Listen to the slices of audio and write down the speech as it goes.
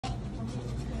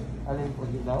Alin po,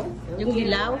 dilaw? Yung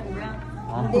ilaw?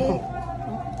 Hindi.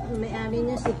 May-ari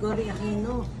niya si Cory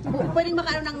Aquino. Pwedeng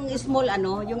makaano ng small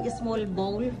yung small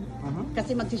bowl.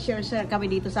 Kasi mag-share kami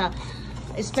dito sa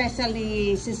special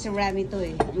ni Sister Rami to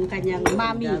yung kanyang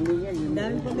mami.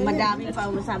 Madami pa.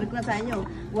 Sabi ko na sa inyo.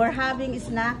 We're having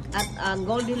snack at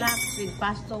Goldilocks with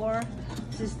Pastor,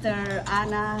 Sister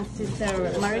Anna, Sister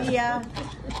Maria,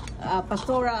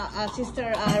 Pastora,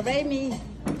 Sister Remy.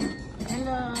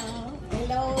 Hello.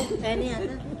 Hello.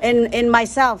 And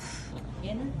myself.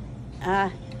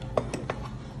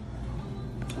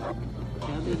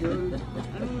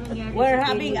 We're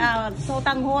having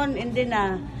Sotanghon and then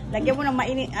lagyan mo ng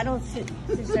mainit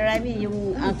Sister Remy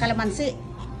yung kalamansi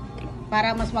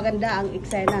para mas maganda ang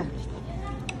eksena.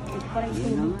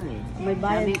 May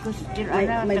bayad. Sabi ko,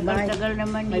 tagal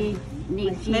naman ni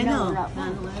Iksina.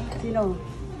 Sino?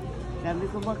 Sabi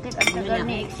ko, bakit ang tagal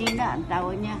ni Iksina? Ang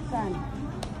tawag niya. Saan?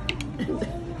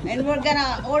 And we're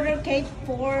gonna order cake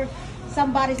for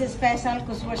somebody's special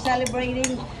because we're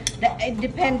celebrating the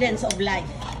independence of life.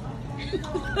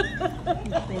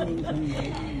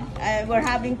 We're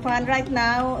having fun right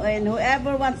now, and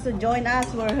whoever wants to join us,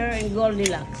 we're here in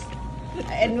Goldilocks.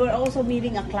 And we're also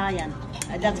meeting a client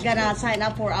that's gonna sign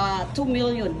up for 2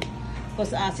 million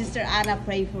because Sister Anna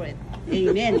prayed for it.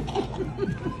 Amen.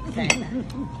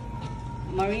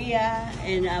 Maria,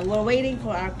 and we're waiting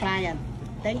for our client.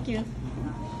 Thank you.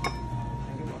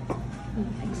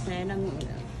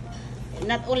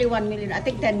 Not only 1 million, I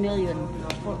think 10 million.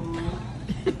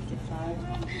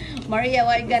 Maria,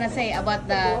 what are you gonna say about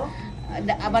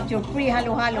about your free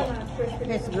halo-halo?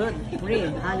 it's good. Free.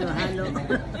 Halo-halo.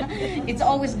 It's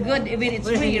always good if it's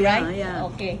free, right? Yeah.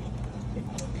 Okay.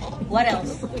 What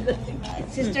else?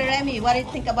 Sister Remy, what do you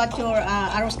think about your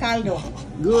arroz caldo?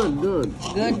 Good.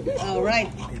 Good? All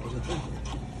right.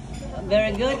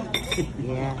 Very good?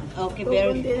 Yeah. Okay,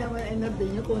 very good. Hindi naman in-order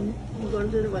niyo kung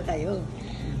order ba kayo.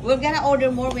 We're gonna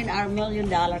order more when our $1 million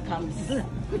comes.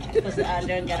 Because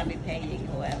they're gonna be paying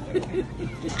whoever.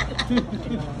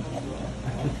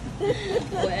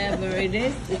 Whoever it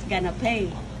is gonna pay.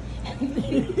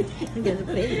 Gonna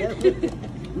pay.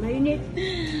 Mainit.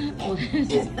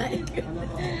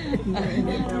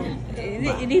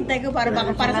 Inihintay ko para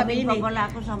sabihin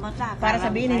Wala ko sa mata. para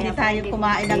sabihin hindi tayo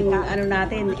kumain ng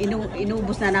natin,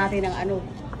 inubos na natin ng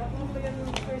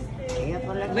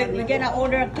We're gonna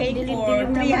order a cake for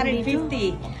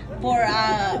 350 for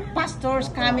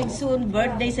pastors coming soon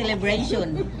birthday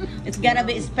celebration. It's gonna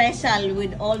be special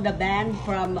with all the band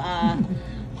from a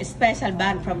special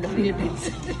band from the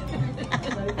Philippines.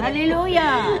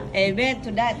 Hallelujah! Amen to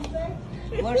that.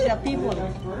 Where's the people?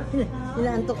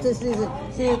 Inaantok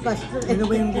si Pastor. Ano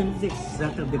ba yung 26?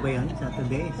 Saturday ba yan?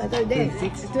 Saturday?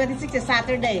 26 is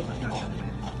Saturday.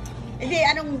 Hindi,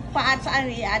 anong saan,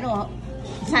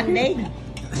 Sunday?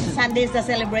 Sunday is the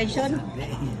celebration?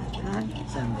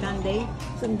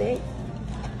 Sunday.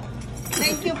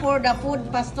 Thank you for the food,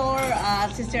 Pastor.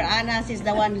 Sister Anna is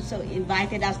the one who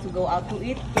invited us to go out to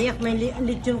eat. Iyak may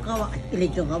lechong kawali.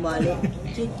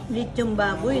 Lechong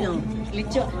baboy, no?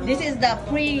 This is the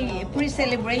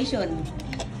pre-celebration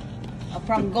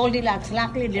from Goldilocks.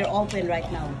 Luckily, they're open right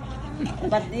now.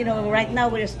 But right now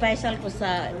we're special because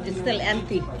it's still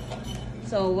empty.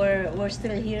 So we're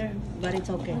still here, but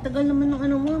it's okay. Ang tagal naman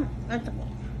ng mo.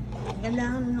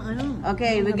 Kailangan ng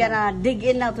Okay, we're gonna dig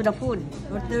in now to the food.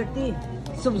 4:30.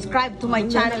 Subscribe to my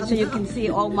channel so you can see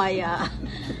all my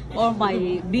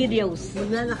videos.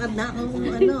 Maglalakad na akong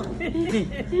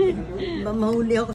mahuli ako.